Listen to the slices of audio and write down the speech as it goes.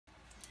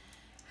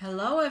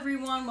Hello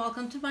everyone,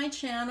 welcome to my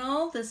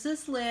channel. This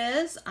is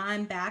Liz.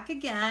 I'm back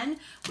again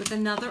with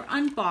another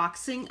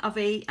unboxing of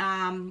a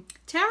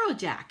tarot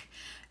deck.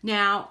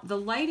 Now, the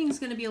lighting's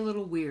going to be a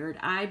little weird.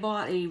 I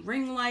bought a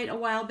ring light a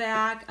while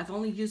back. I've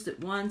only used it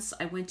once.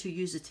 I went to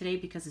use it today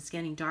because it's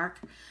getting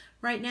dark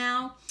right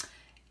now.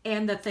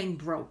 And the thing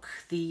broke.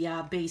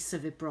 The base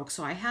of it broke.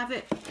 So I have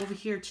it over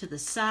here to the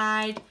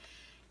side.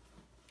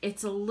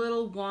 It's a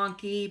little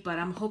wonky, but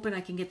I'm hoping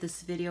I can get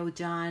this video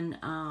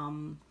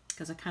done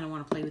because I kind of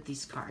want to play with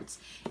these cards.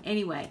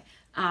 Anyway,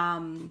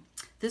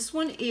 this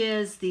one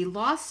is the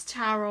Lost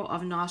Tarot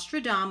of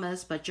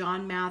Nostradamus by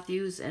John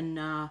Matthews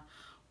and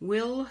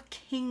Will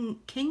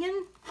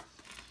Kinghan.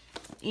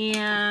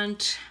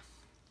 And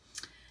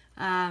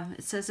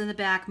it says in the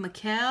back,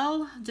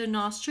 Michel de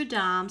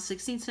Nostradamus,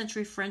 16th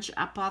century French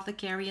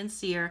apothecary and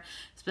seer,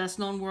 is best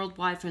known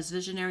worldwide for his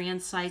visionary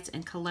insights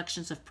and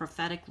collections of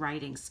prophetic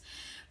writings.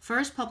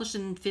 First published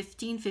in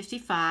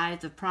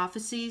 1555, the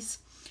prophecies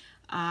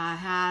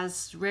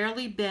has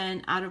rarely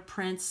been out of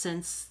print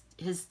since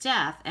his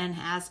death and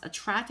has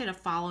attracted a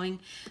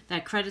following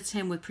that credits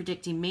him with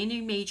predicting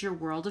many major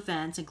world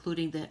events,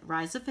 including the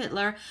rise of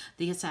Hitler,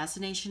 the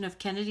assassination of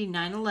Kennedy,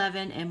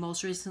 9/11, and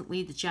most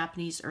recently the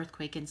Japanese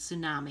earthquake and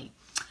tsunami.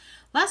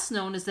 Less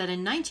known is that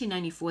in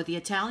 1994, the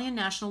Italian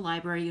National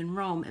Library in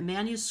Rome, a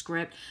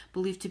manuscript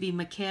believed to be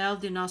Michel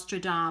de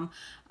Nostradamus,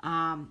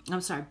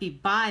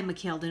 by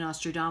Michel de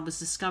Nostradamus, was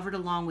discovered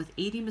along with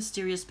 80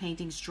 mysterious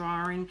paintings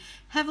drawing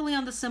heavily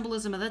on the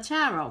symbolism of the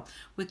tarot.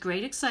 With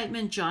great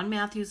excitement, John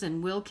Matthews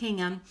and Will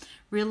Kinghan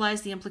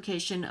realized the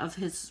implication of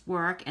his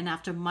work, and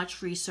after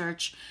much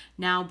research,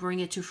 now bring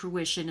it to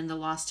fruition in the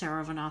Lost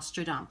Tarot of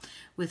Nostradamus.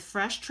 With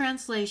fresh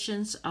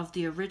translations of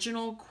the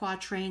original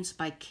quatrains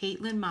by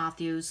Caitlin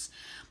Matthews,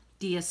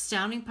 the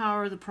astounding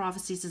power of the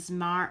prophecies is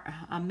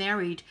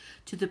married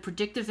to the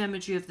predictive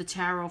imagery of the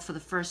tarot for the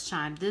first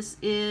time. This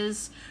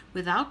is,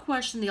 without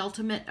question, the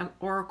ultimate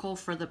oracle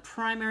for the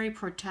primary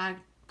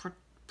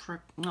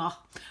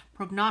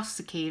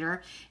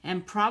prognosticator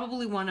and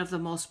probably one of the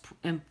most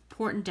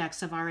important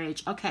decks of our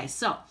age. Okay,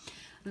 so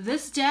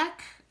this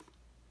deck,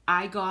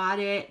 I got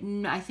it,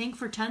 I think,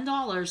 for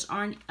 $10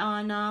 on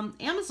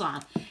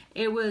Amazon.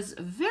 It was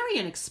very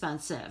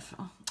inexpensive.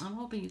 Oh, I'm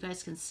hoping you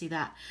guys can see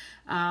that.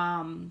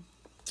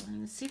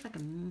 Let's see if I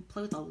can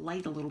play with the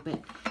light a little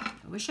bit.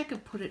 I wish I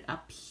could put it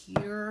up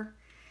here.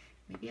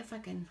 Maybe if I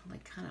can,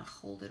 like, kind of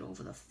hold it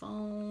over the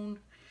phone.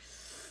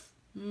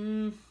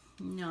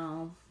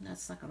 No,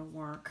 that's not going to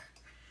work.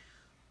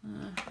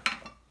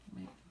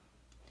 Wait.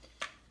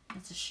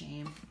 That's a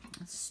shame.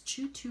 It's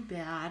too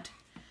bad.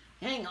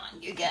 Hang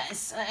on, you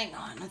guys. Hang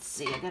on. Let's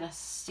see. I got to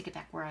stick it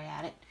back where I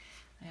had it.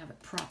 I have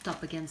it propped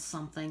up against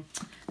something.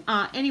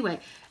 Anyway,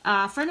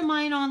 a friend of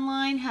mine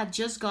online had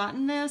just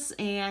gotten this,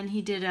 and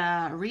he did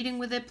a reading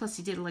with it. Plus,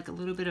 he did like a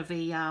little bit of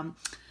a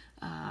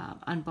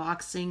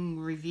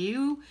unboxing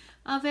review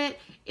of it.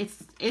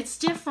 It's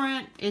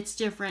different. It's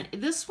different.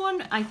 This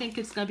one, I think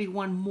it's going to be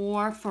one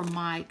more for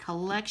my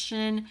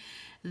collection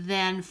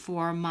than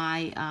for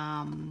my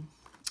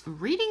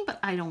reading, but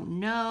I don't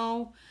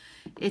know.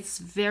 It's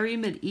very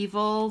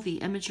medieval. The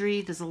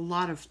imagery, there's a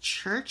lot of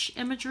church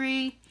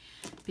imagery.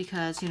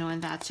 Because, you know,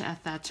 at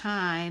that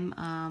time,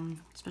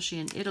 especially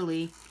in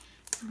Italy,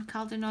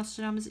 Michel de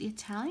Nostradamus is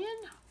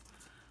Italian?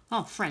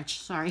 Oh, French,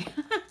 sorry.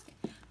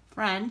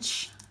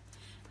 French.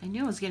 I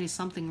knew I was getting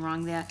something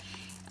wrong there.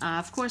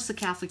 Of course, the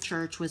Catholic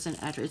Church was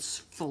at its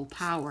full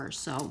power,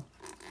 so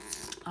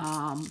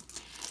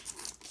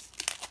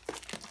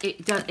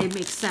it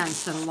makes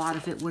sense that a lot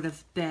of it would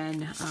have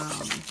been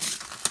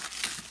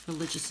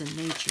religious in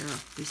nature,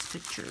 these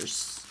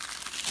pictures.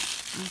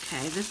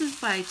 Okay, this is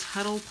by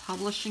Tuttle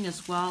Publishing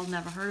as well.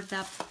 Never heard of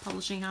that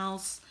publishing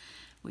house,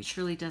 which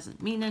really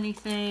doesn't mean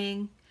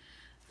anything.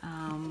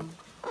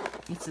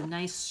 It's a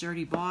nice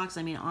sturdy box.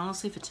 I mean,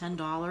 honestly, for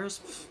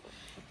 $10,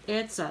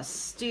 it's a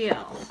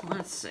steal.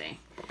 Let's see.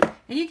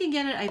 And you can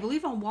get it, I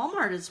believe, on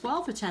Walmart as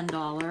well for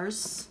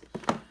 $10.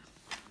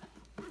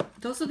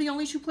 Those are the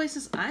only two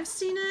places I've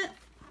seen it.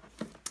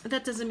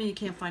 That doesn't mean you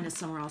can't find it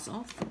somewhere else.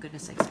 Oh, for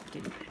goodness sakes, I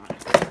didn't find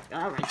it.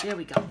 All right, there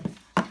we go.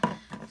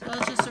 So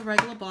it's just a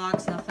regular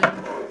box, nothing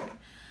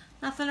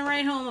to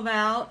write home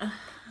about.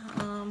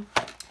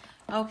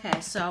 Okay,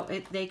 so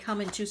they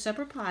come in two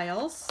separate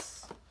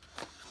piles.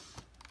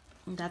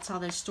 And that's how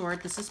they're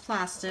stored. This is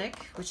plastic,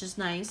 which is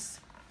nice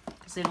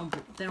because they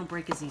don't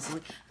break as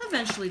easily.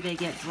 Eventually, they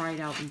get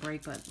dried out and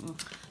break, but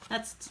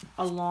that's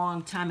a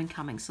long time in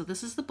coming. So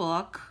this is the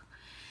book,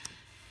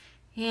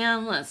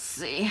 and let's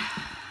see.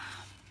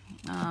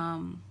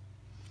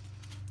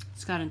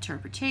 It's got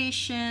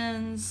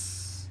interpretations.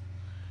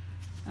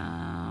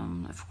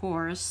 Of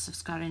course,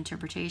 it's got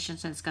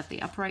interpretations, and it's got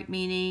the upright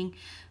meaning,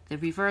 the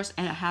reverse,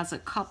 and it has a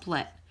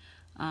couplet,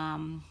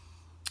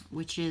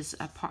 which is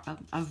a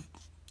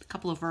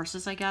couple of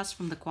verses, I guess,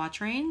 from the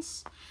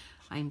quatrains.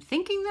 I'm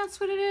thinking that's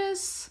what it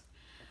is.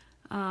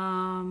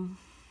 Oh,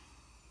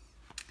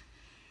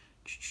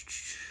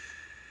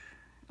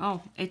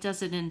 it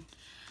does it in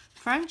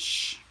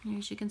French,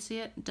 as you can see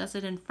it does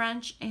it in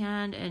French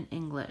and in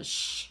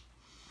English.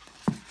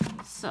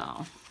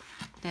 So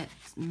that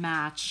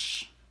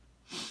match.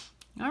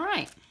 All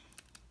right,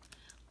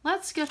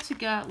 let's get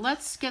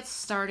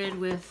started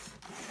with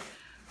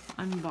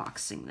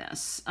unboxing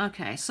this.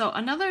 Okay, so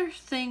another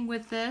thing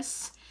with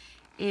this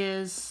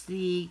is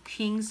the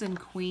kings and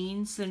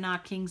queens. They're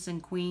not kings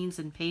and queens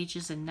and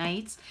pages and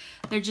knights.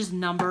 They're just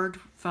numbered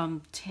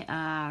from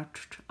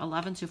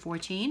 11 to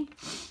 14.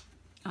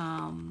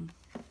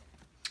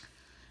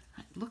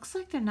 It looks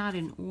like they're not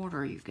in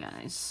order, you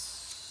guys.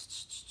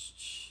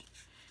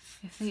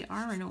 If they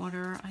are in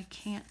order, I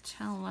can't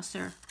tell unless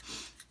they're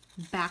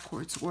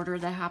backwards order.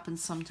 That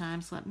happens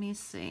sometimes. Let me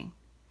see.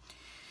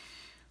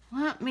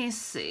 Let me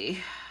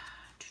see.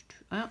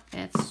 Well,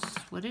 it's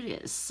what it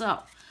is. So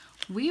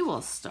we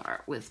will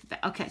start with,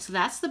 okay, so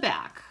that's the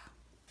back,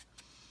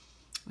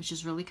 which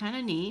is really kind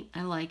of neat.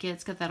 I like it.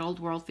 It's got that old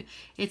world feel.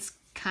 It's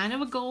kind of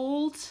a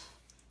gold,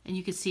 and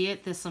you can see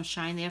it. There's some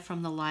shine there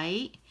from the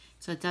light.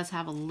 So it does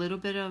have a little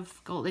bit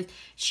of gold. It's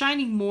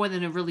shining more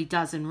than it really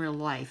does in real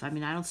life. I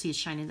mean, I don't see it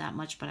shining that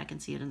much, but I can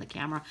see it in the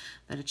camera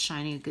that it's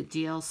shining a good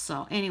deal.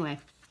 So anyway,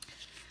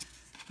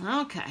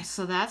 okay,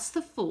 so that's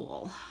the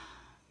Fool.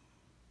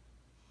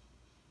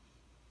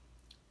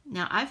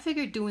 Now, I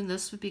figured doing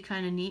this would be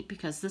kind of neat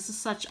because this is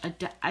such a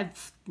deck.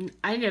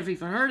 I never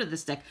even heard of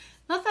this deck.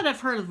 Not that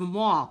I've heard of them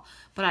all,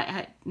 but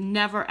I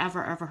never,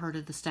 ever, ever heard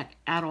of this deck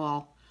at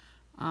all.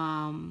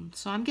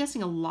 So I'm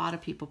guessing a lot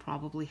of people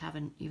probably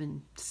haven't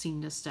even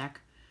seen this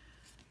deck.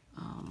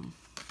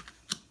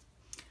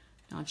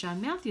 Now, John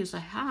Matthews, I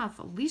have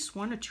at least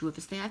one or two of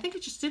his things. I think I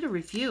just did a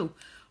review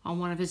on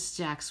one of his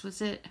decks.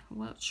 Was it?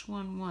 Which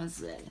one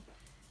was it?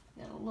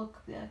 Gotta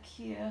look back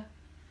here.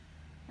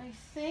 I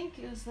think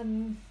it was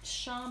the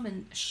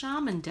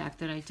shaman deck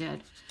that I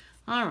did.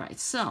 All right,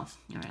 so, all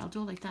right, I'll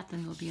do it like that,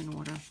 then it'll be in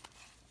order.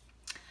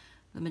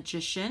 The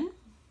Magician.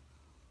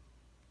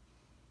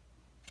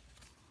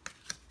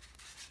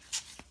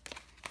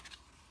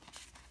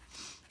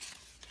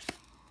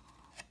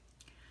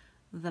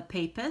 The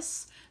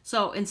Papist.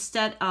 So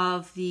instead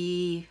of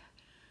the,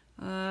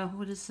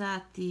 what is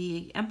that?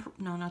 The Emperor,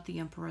 no, not the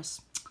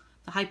Empress.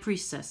 The High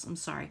Priestess, I'm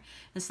sorry.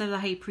 Instead of the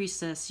High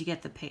Priestess, you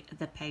get the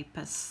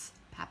Papist.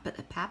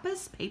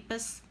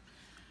 Papist?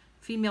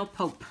 Female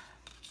Pope.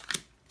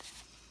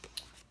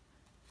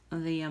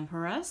 The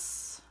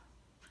Empress.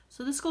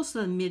 So this goes to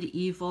the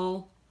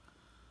medieval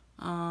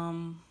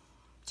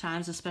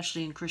times,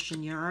 especially in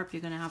Christian Europe.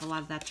 You're going to have a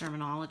lot of that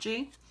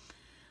terminology.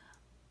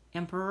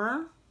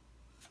 Emperor.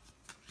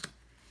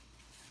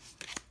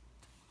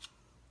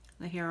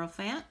 The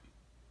Hierophant.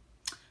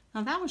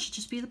 Now that one should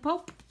just be the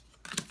Pope.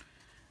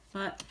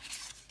 But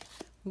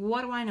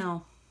what do I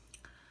know?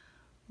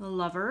 The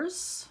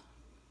Lovers.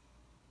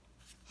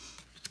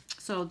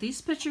 So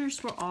these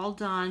pictures were all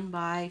done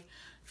by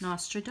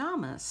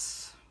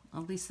Nostradamus.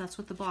 At least that's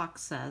what the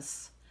box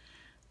says.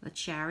 The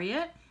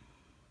Chariot.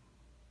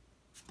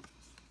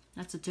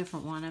 That's a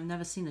different one. I've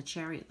never seen a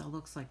chariot that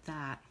looks like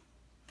that.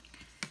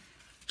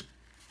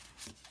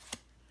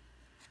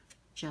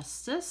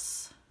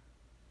 Justice.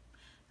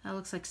 That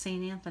looks like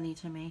St. Anthony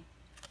to me.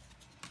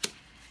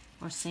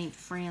 Or St.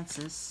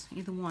 Francis.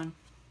 Either one.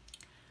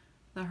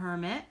 The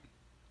Hermit.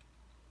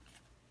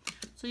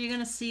 So you're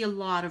going to see a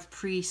lot of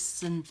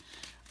priests and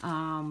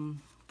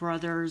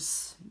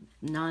brothers,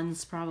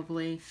 nuns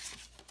probably,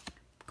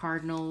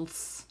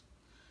 cardinals.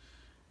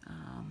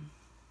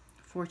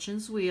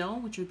 Fortune's Wheel,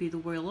 which would be the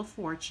Wheel of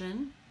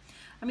Fortune.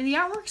 I mean, the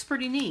artwork's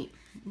pretty neat.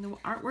 The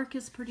artwork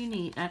is pretty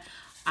neat. And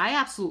I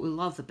absolutely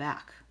love the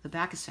back. The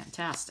back is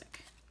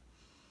fantastic.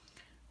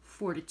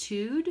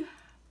 Fortitude.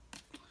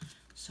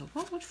 So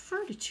what would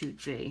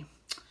Fortitude be?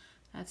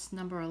 That's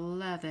number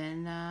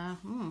 11.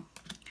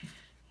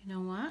 You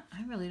know what?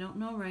 I really don't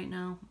know right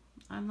now.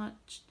 I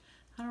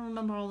don't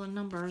remember all the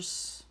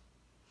numbers.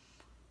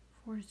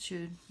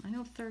 Fortitude. I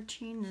know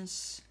 13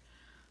 is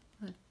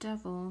the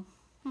Devil.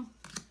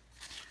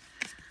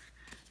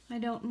 I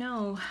don't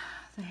know.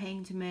 The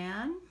Hanged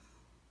Man.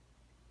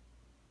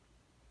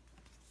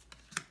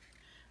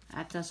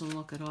 That doesn't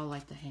look at all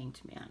like the Hanged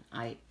Man.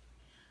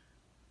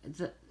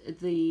 The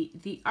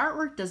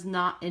artwork does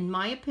not, in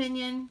my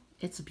opinion,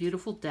 it's a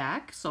beautiful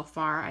deck so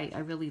far. I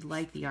really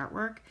like the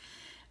artwork,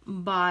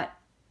 but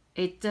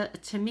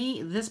to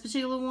me, this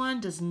particular one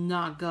does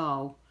not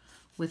go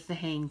with the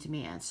Hanged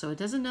Man. So it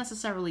doesn't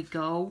necessarily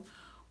go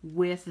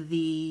with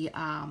the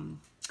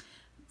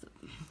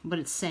what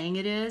it's saying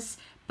it is,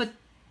 but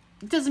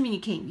it doesn't mean you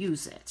can't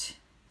use it.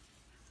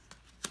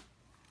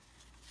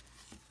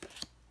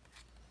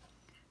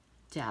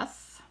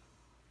 Death.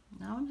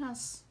 That one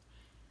has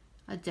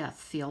a death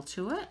feel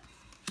to it.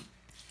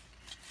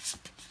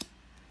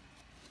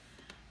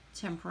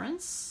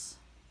 Temperance.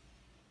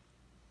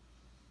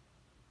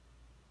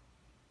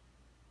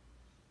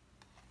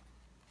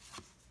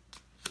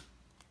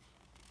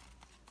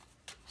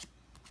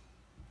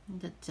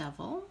 The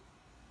Devil.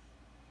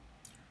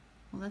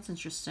 Well, that's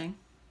interesting.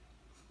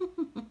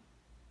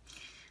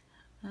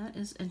 That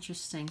is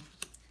interesting.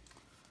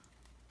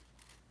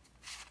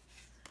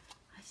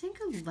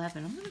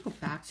 11, I'm going to go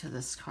back to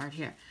this card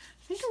here.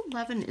 I think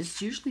 11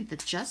 is usually the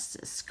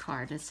Justice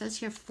card. It says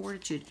here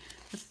Fortitude.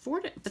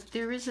 But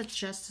there is a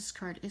Justice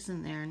card,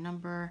 isn't there?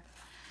 Number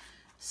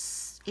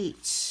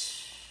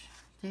 8.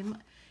 You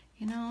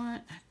know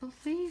what? I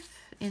believe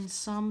in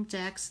some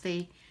decks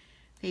they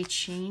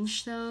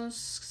change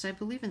those. Because I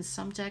believe in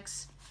some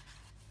decks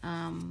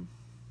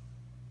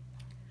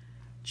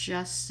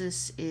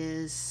Justice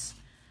is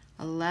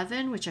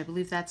 11, which I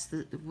believe that's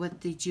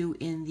what they do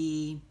in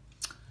the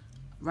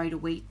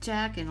Rider-Waite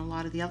deck and a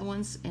lot of the other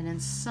ones. And in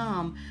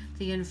some,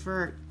 they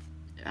invert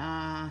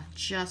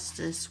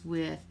Justice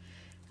with,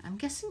 I'm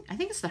guessing, I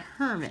think it's the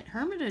Hermit.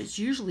 Hermit is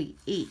usually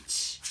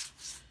 8.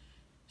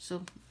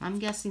 So I'm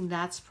guessing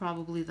that's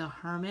probably the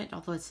Hermit,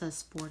 although it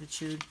says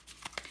Fortitude.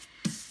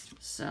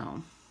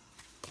 So,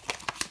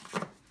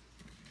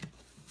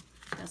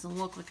 doesn't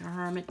look like a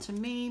Hermit to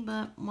me,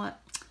 but what?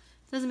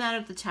 Doesn't matter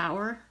if the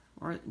Tower,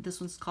 or this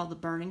one's called the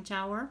Burning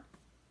Tower,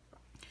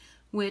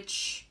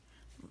 which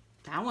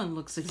that one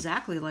looks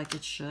exactly like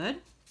it should.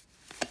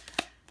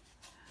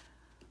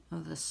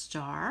 The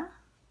Star.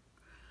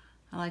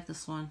 I like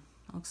this one.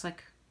 It looks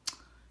like,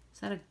 is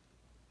that a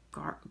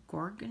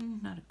Gorgon?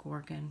 Not a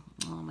Gorgon.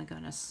 Oh my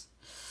goodness.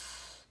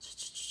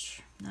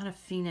 Not a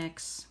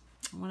Phoenix.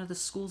 One of the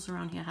schools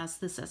around here has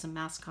this as a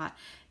mascot,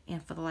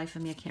 and for the life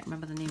of me, I can't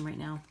remember the name right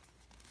now.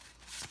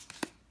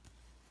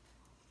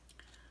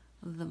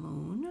 The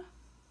Moon.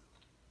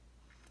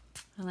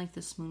 I like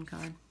this Moon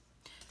card.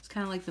 It's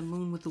kind of like the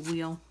moon with the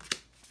wheel.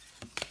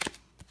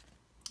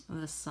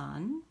 The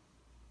Sun.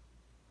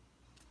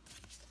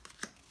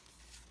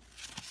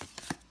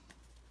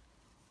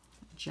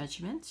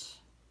 Judgment.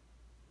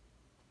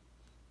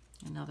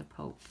 Another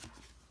Pope.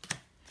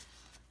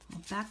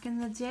 Well, back in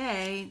the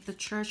day, the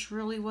church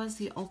really was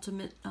the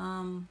ultimate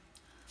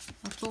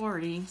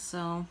authority.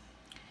 So,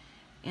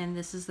 and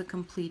this is the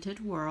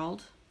completed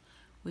world,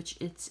 which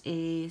it's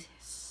a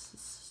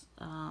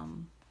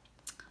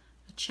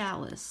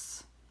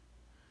chalice,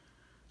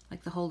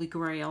 like the Holy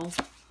Grail.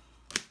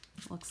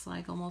 Looks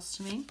like almost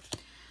to me.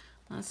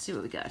 Let's see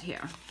what we got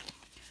here.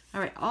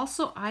 All right.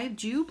 Also, I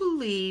do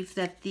believe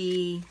that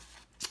the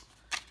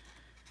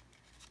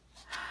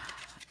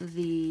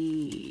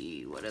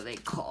what are they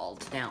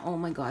called now? Oh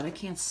my God, I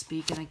can't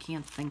speak and I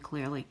can't think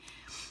clearly.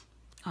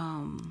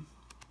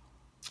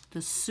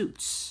 The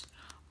suits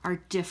are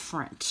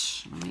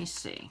different. Let me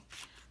see.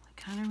 I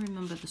kind of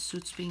remember the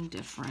suits being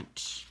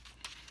different.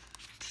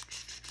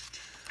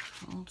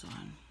 Hold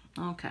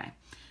on. Okay.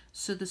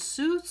 So the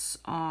suits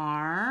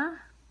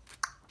are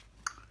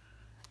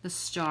the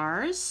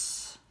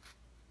stars,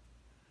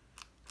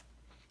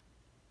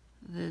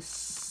 the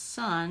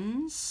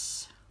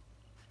suns.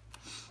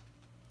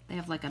 They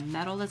have like a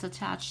medal that's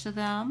attached to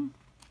them.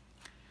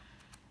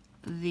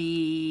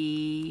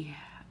 The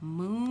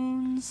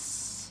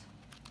moons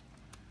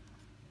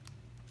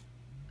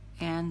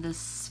and the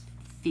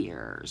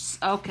spheres.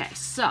 Okay,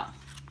 so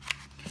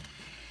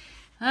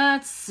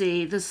let's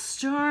see. The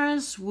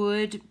stars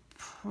would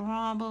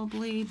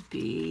probably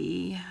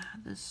be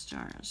the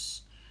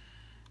stars.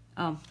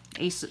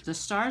 Ace. The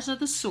stars are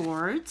the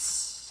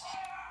swords.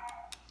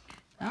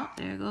 Oh,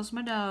 there goes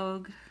my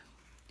dog.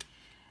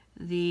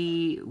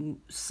 The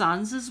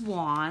suns is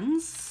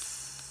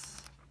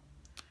wands.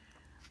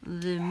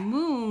 The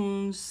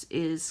moons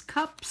is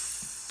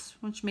cups,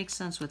 which makes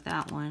sense with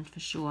that one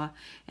for sure.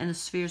 And the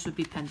spheres would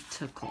be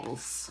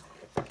pentacles.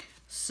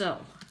 So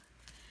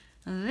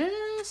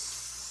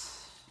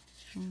this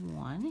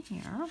one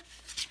here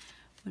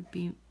would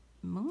be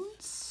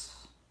moons.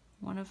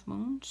 One of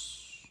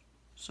moons.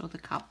 So the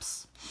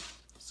cups.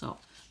 So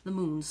the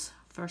moons.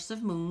 First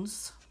of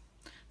moons.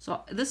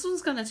 So this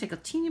one's going to take a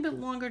teeny bit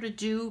longer to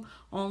do,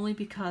 only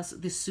because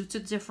the suits are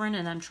different,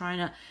 and I'm trying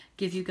to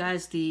give you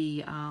guys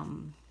the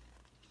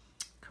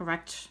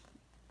correct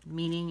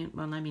meaning,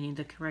 well, not meaning,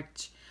 the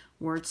correct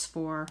words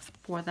for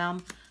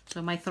them. So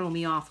it might throw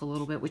me off a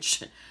little bit,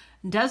 which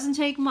doesn't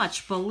take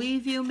much,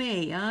 believe you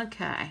me.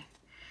 Okay.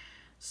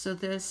 So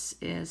this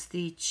is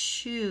the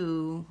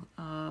Two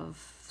of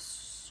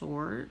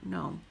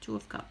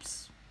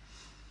Cups.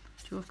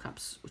 Two of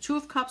Cups. Two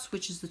of Cups,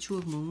 which is the Two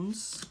of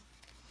Moons.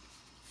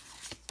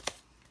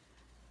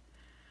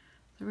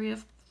 Three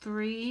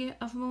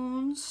of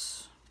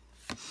Moons.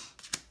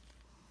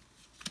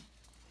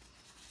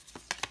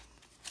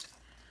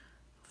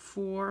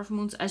 Four of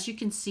Moons. As you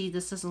can see,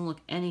 this doesn't look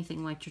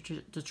anything like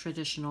the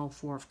traditional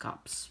Four of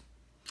Cups.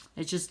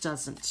 It just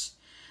doesn't.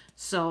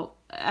 So,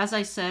 as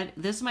I said,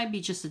 this might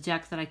be just a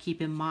deck that I keep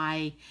in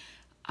my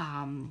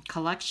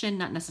collection,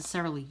 not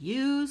necessarily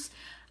use.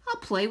 I'll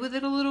play with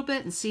it a little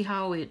bit and see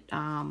how it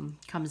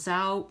comes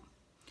out.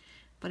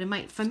 But it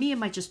might, for me, it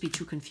might just be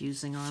too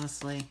confusing,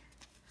 honestly.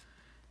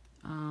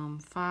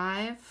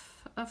 Five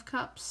of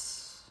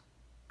Cups,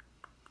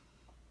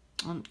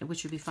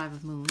 which would be Five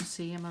of Moons.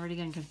 See, I'm already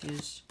getting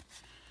confused.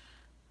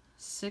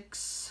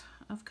 Six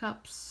of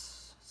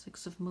Cups,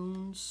 Six of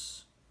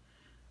Moons,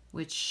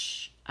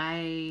 which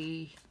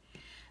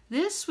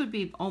this would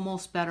be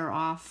almost better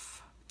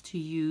off to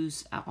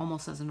use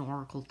almost as an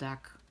oracle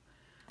deck.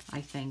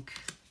 I think,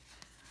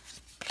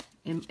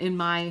 in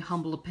my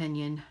humble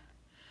opinion.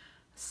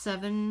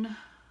 7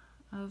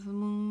 of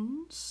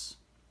moons.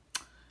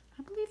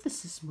 I believe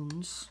this is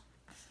moons.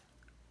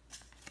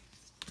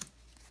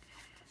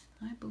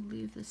 I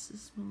believe this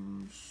is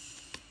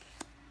moons.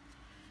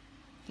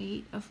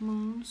 8 of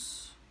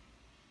moons.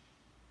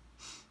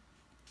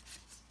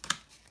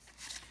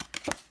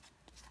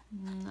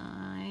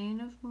 9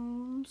 of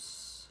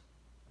moons.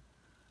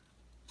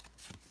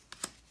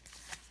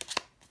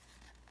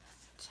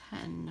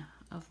 10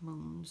 of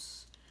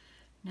moons.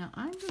 Now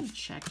I'm going to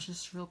check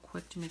just real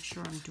quick to make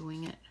sure I'm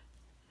doing it.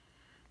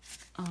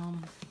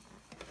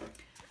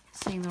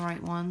 Saying the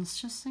right ones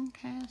just in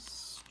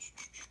case.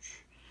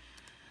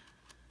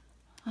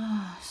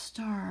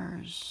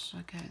 Stars.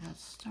 Okay,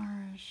 that's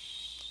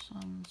stars.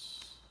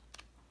 Suns.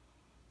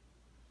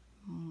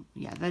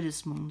 Yeah, that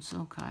is moons.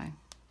 Okay.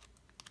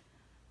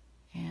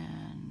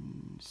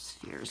 And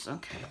spheres.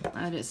 Okay,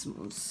 that is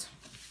moons.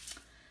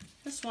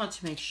 Just want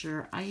to make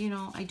sure. You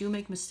know, I do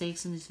make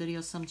mistakes in these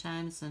videos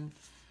sometimes, and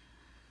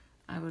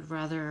I would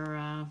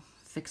rather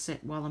fix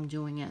it while I'm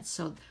doing it.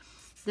 So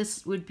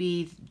this would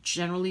be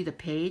generally the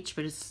page,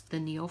 but it's the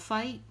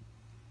neophyte,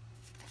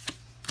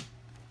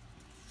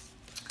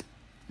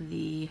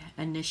 the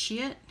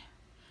initiate.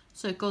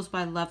 So it goes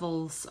by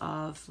levels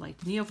of,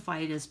 like,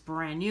 neophyte is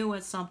brand new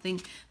at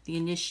something. The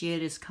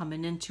initiate is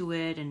coming into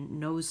it and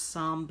knows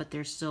some, but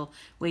they're still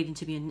waiting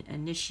to be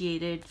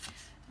initiated.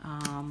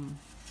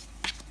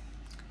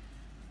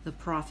 The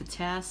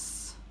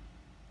prophetess,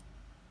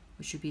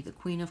 which would be the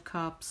Queen of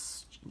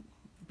Cups,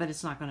 but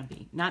it's not going to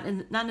be. Not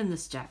in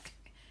this deck.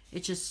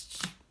 It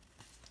just,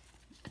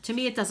 to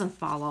me, it doesn't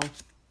follow.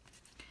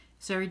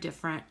 It's very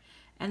different.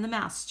 And the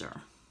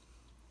Master,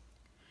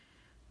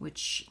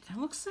 which that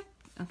looks like,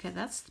 okay,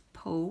 that's the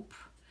Pope.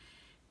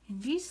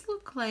 And these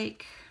look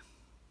like,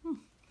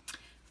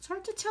 it's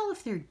hard to tell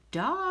if they're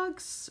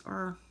dogs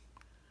or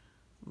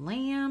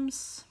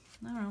lambs.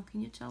 I don't know.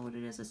 Can you tell what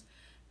it is?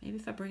 Maybe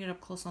if I bring it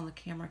up close on the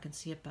camera, I can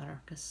see it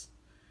better, because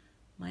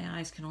my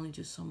eyes can only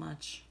do so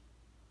much.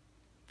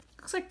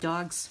 Looks like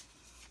dogs.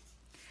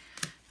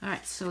 All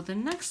right, so the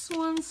next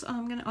ones,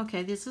 I'm gonna,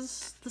 okay, this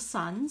is the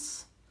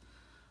suns.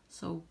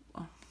 So,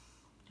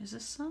 is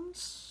this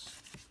suns?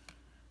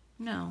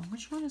 No,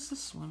 which one is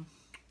this one?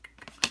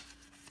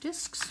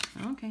 Discs.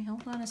 Okay,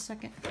 hold on a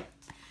second.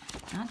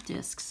 Not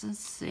discs, let's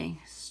see.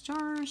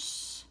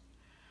 Stars,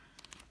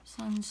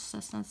 suns,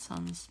 that's not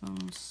suns,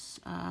 moons,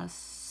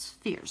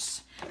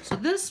 spheres. So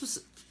this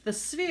was, the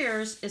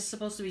spheres is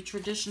supposed to be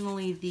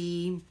traditionally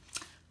the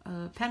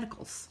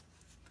pentacles.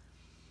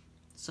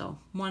 So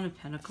 1 of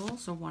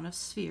pentacles or 1 of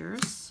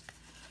spheres.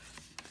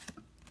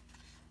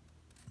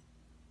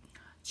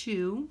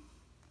 2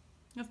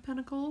 of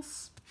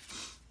pentacles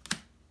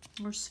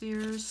or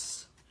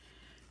spheres.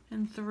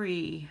 And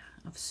 3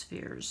 of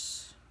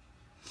spheres.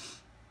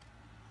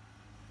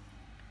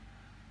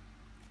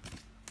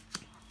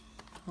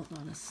 Hold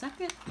on a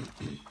second.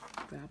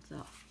 Grab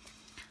the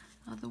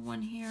other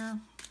one here.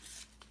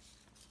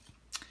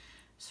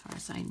 As far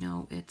as I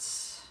know,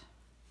 it's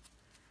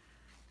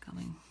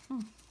coming.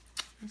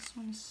 This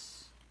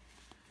one's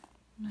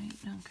night.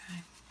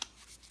 Okay.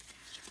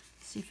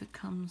 Let's see if it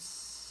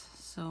comes.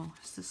 So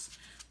is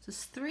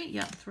this 3?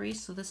 Yeah, 3.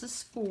 So this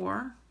is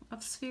 4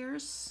 of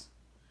spheres.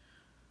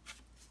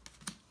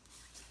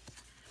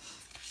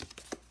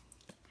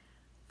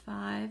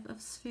 5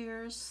 of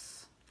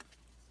spheres.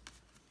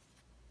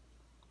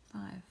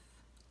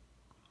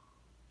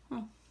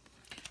 5.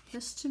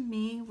 This to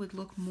me would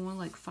look more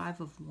like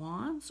 5 of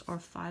wands or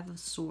 5 of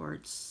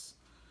swords.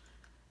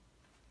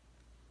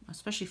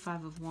 Especially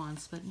 5 of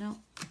wands, but no,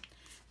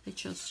 they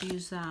chose to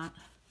use that.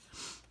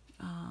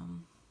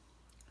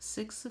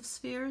 6 of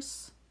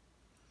spheres.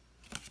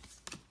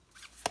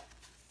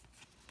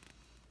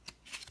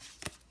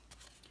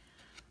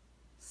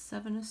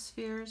 7 of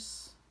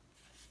spheres.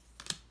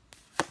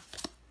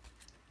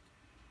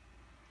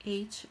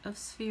 8 of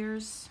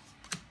spheres.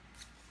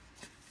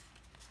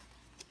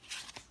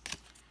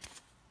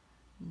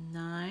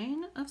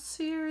 9 of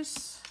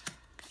spheres.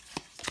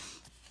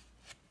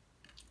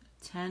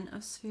 10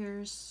 of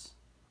spheres.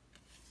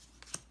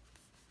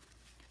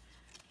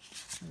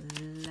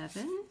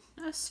 11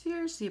 of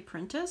spheres, the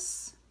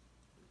apprentice.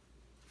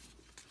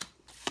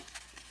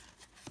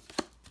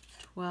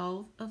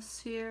 12 of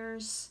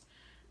spheres,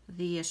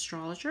 the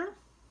astrologer.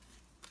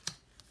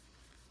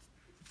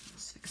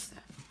 Let's fix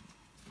that.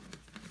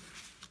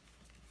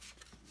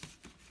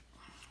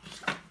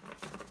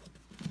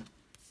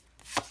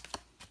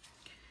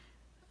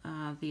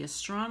 The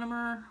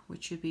astronomer,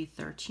 which would be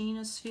 13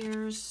 of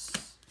spheres.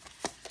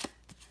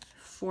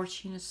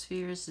 14 of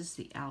spheres is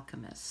the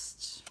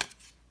alchemist.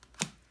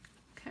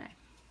 Okay.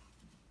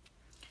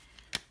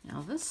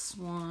 Now this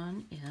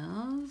one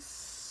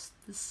is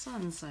the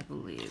suns, I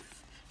believe.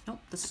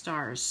 Nope, the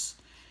stars.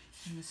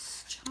 And the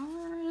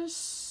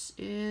stars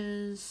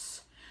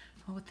is...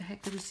 Oh, what the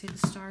heck did we say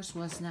the stars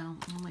was now?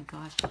 Oh my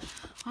gosh.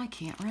 I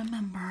can't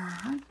remember.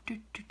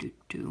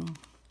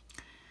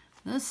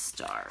 The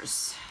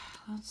stars.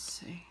 Let's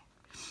see.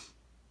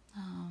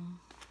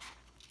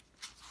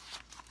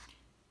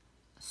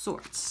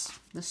 Swords.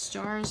 The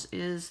stars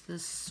is the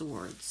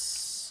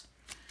swords.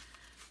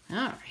 All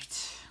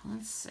right,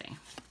 let's see.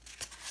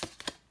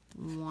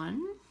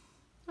 1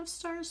 of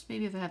stars.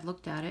 Maybe if I had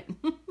looked at it,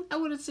 I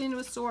would have seen it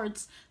with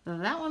swords.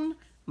 That one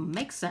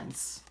makes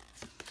sense.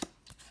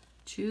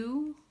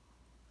 2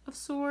 of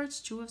swords,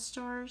 2 of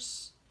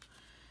stars.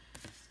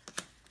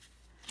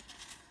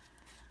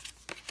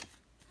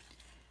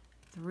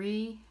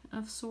 3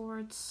 of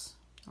swords,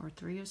 or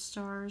 3 of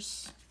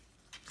stars.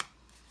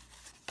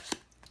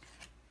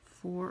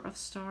 4 of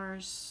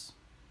stars.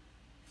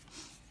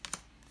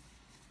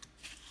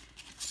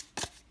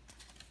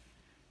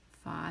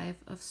 5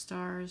 of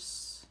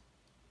stars.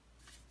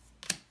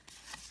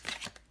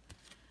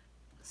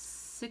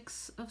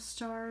 6 of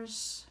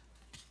stars.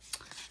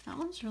 That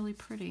one's really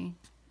pretty.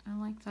 I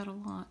like that a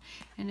lot.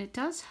 And it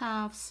does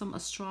have some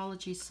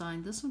astrology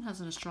sign. This one has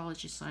an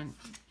astrology sign.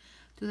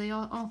 Do they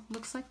all? Oh,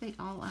 looks like they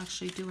all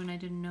actually do, and I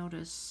didn't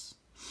notice.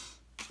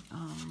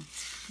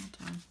 Hold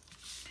on.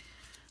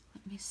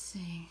 Let me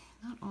see.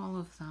 Not all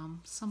of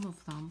them. Some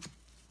of them.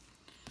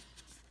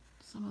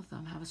 Some of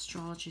them have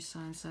astrology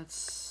signs.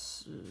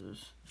 That's...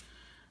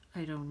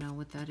 I don't know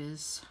what that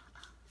is.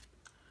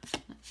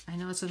 I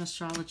know it's an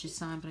astrology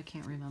sign, but I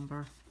can't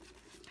remember.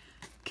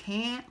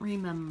 Can't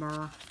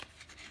remember.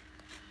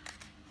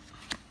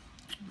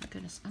 Oh my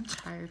goodness, I'm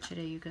tired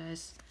today, you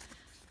guys.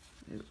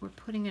 We're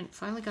putting in,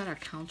 finally got our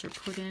counter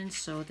put in,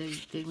 so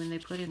they when they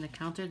put in the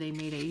counter, they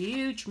made a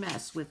huge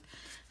mess with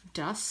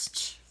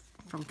dust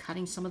from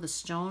cutting some of the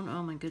stone.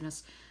 Oh my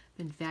goodness,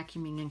 been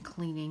vacuuming and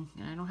cleaning,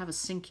 and I don't have a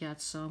sink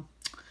yet, so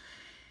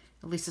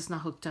at least it's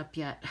not hooked up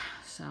yet,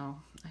 so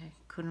I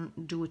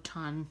couldn't do a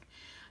ton.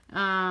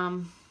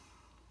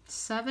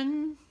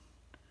 7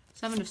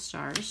 of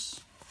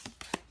stars,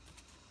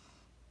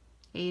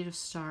 8 of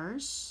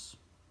stars,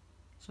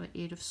 so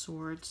 8 of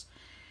swords.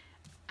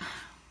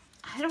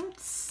 I don't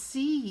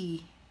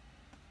see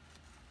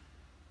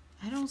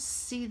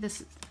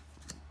this.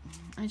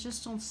 I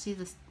just don't see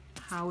this,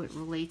 how it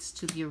relates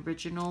to the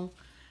original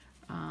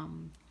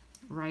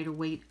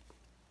Rider-Waite,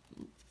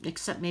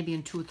 except maybe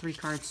in 2 or 3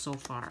 cards so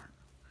far.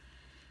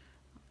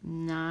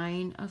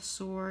 9 of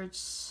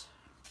swords.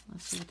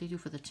 Let's see what they do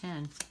for the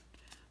 10,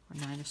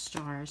 or 9 of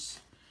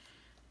stars.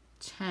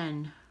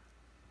 10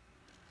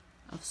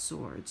 of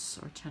swords,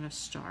 or 10 of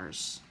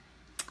stars.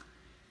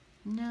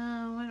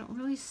 No, I don't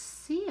really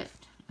see it.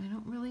 I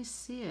don't really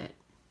see it.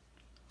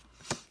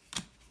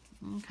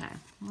 Okay,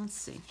 let's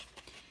see.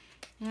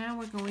 Now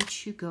we're going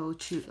to go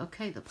to,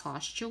 okay, the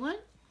postulant,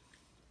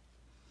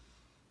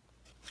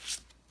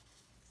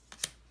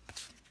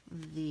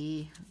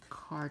 the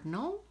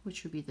cardinal,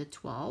 which would be the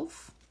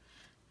 12.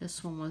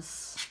 This one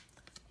was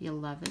the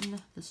 11.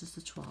 This is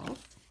the 12.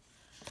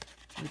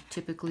 Would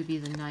typically be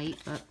the knight,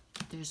 but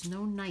there's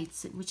no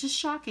knights, which is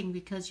shocking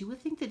because you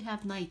would think they'd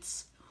have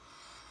knights.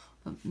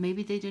 But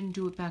maybe they didn't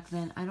do it back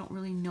then. I don't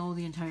really know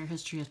the entire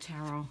history of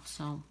tarot,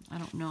 so I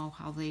don't know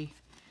how they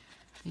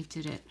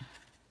did it.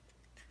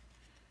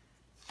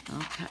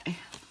 Okay.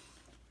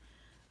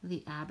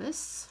 The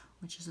Abbess,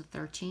 which is a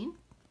 13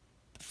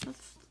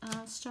 of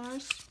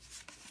stars.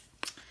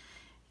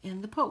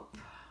 And the Pope,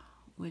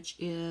 which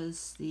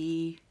is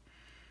the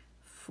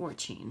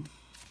 14.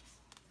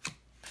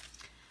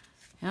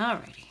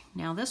 Alrighty.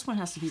 Now this one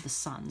has to be the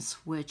Suns,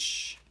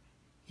 which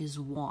is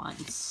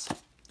Wands.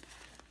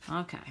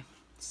 Okay,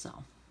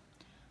 so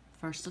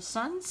first of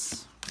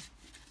Suns,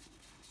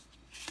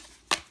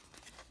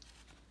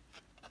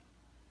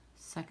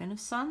 second of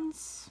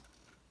Suns.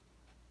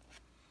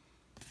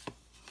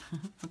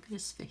 Look at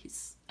his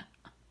face.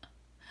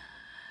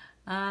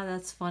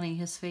 That's funny,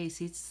 his face.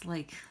 He's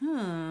like,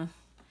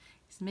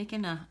 he's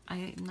making a,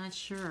 I'm not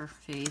sure,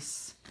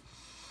 face.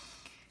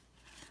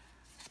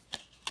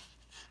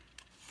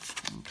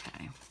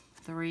 Okay,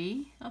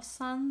 3 of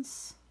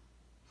Suns,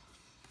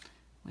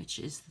 which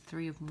is the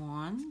 3 of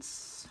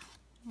Wands.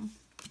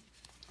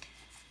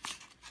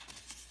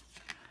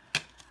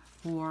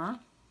 4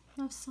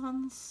 of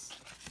Suns.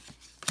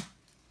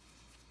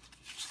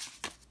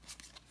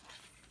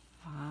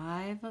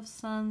 5 of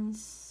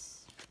Suns.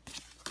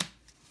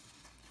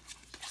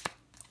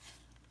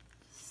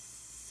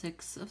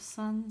 6 of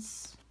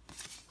Suns.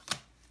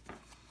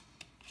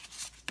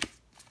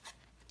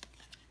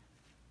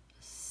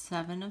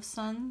 7 of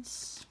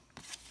Suns.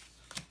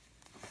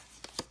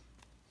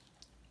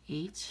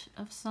 8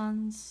 of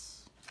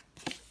Suns.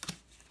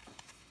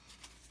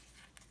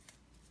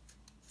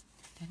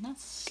 They're not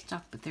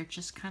stuck, but they're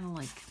just kind of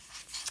like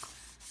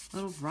a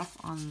little rough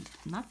on,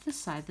 not this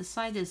side. This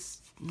side is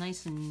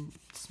nice and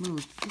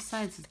smooth. This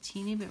side's a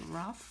teeny bit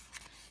rough,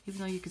 even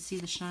though you can see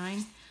the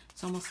shine.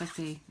 It's almost like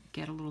they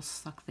get a little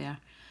stuck there.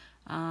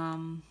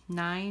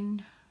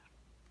 9.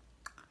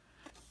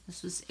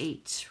 This was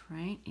 8,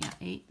 right? Yeah,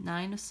 8,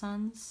 9 of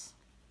Suns.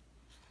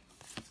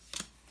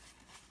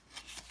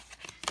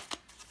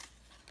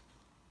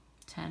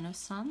 10 of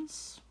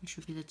Suns, which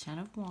would be the 10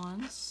 of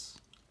Wands.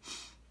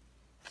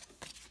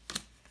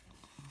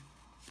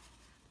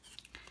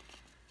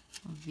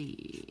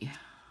 The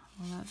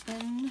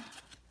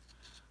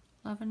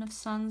 11 of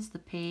Sons, the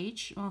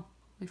Page. Oh,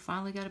 we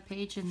finally got a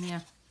page in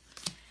there.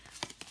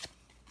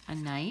 A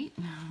Knight,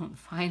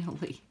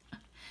 finally.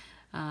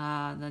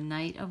 The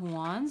Knight of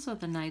Wands, or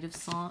the Knight of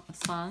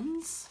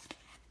Sons.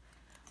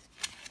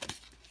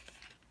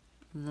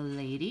 The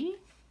Lady,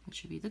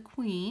 which would be the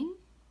Queen,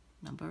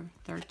 number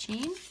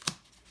 13.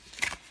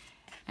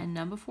 And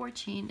number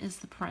 14 is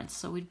the Prince.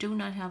 So we do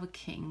not have a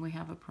king, we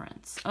have a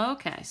prince.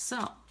 Okay,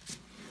 so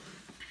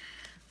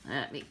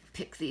let me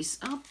pick these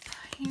up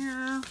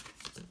here.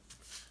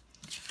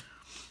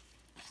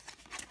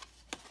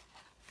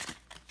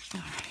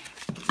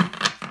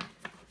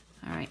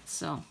 All right,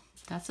 so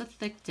that's a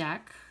thick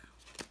deck.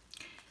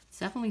 It's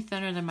definitely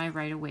thinner than my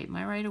Rider-Waite.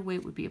 My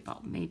Rider-Waite would be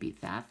about maybe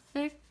that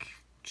thick.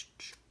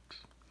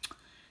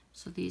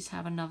 So these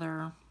have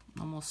another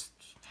almost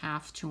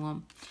half to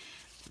them.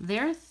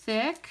 They're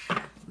thick.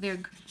 They're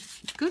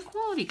good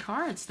quality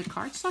cards. The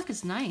cardstock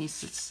is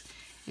nice.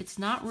 It's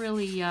not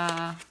really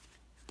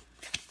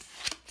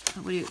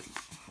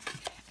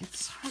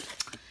it's hard.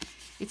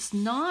 It's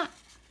not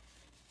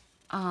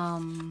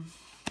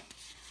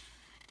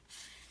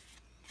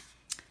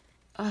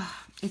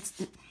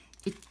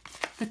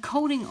the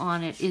coating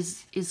on it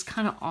is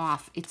kind of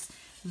off.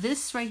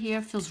 This right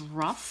here feels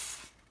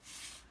rough.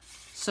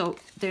 So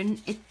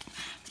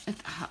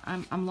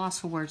I'm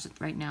lost for words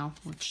right now,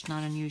 which is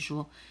not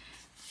unusual.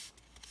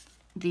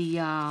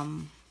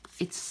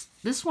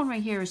 This one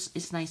right here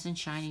is nice and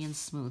shiny and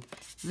smooth.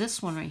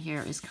 This one right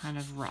here is kind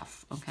of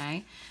rough,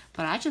 okay?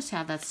 But I just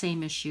had that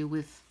same issue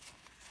with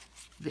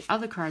the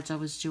other cards I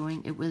was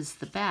doing. It was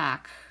the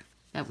back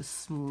that was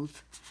smooth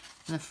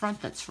and the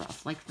front that's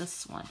rough, like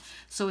this one.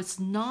 So it's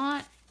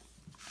not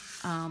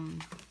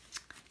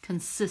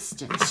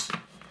consistent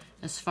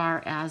as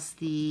far as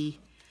the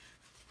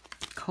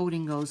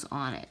coating goes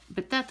on it,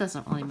 but that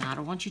doesn't really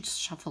matter once you just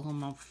shuffle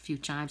them a few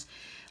times.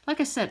 Like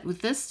I said,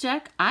 with this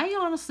deck, I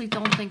honestly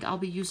don't think I'll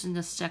be using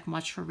this deck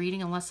much for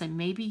reading, unless I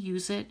maybe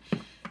use it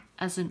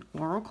as an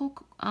oracle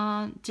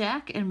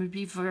deck, and would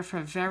be for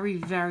very,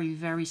 very,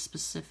 very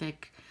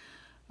specific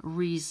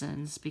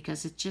reasons,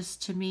 because it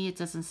just, to me, it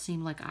doesn't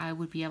seem like I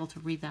would be able to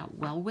read that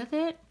well with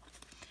it.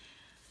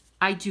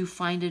 I do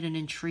find it an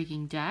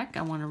intriguing deck.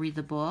 I want to read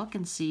the book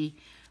and see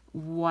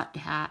what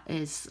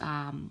is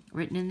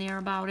written in there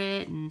about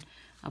it, and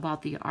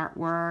about the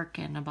artwork,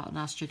 and about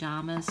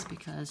Nostradamus,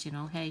 because, you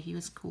know, hey, he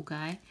was a cool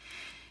guy.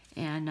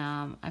 And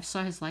I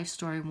saw his life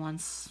story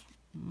once.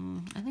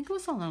 I think it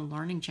was on a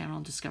Learning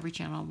Channel, Discovery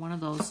Channel, one of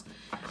those,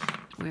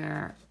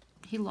 where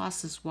he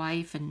lost his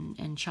wife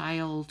and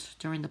child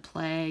during the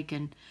plague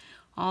and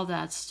all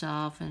that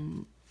stuff.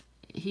 And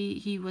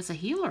he was a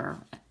healer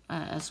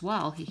as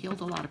well. He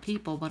healed a lot of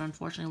people, but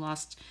unfortunately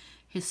lost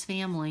his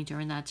family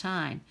during that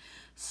time.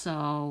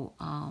 So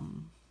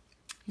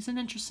he's a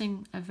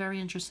very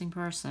interesting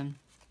person.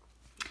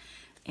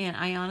 And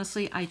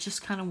I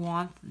just kind of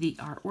want the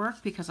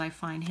artwork, because I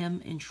find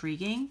him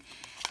intriguing,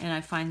 and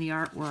I find the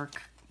artwork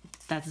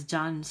that's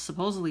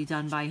supposedly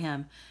done by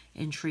him,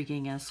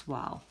 intriguing as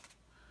well.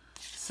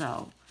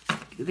 So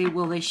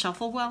will they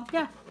shuffle well?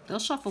 Yeah, they'll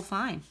shuffle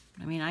fine.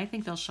 I mean, I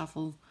think they'll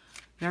shuffle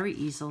very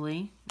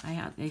easily.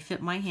 They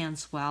fit my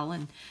hands well,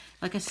 and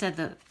like I said,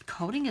 the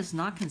coating is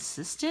not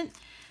consistent.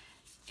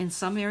 In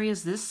some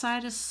areas, this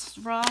side is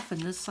rough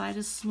and this side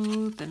is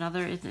smooth,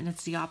 and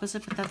it's the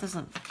opposite. But that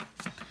doesn't,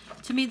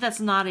 to me, that's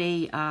not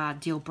a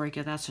deal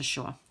breaker. That's for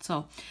sure.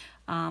 So,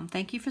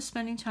 thank you for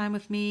spending time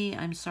with me.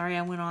 I'm sorry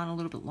I went on a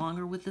little bit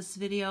longer with this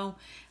video.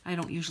 I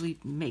don't usually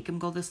make them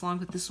go this long,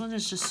 but this one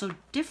is just so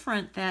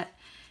different that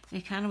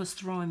it kind of was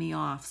throwing me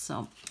off.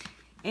 So,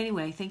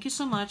 anyway, thank you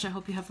so much. I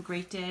hope you have a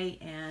great day,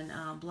 and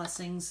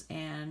blessings,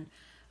 and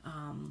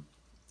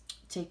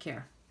take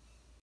care.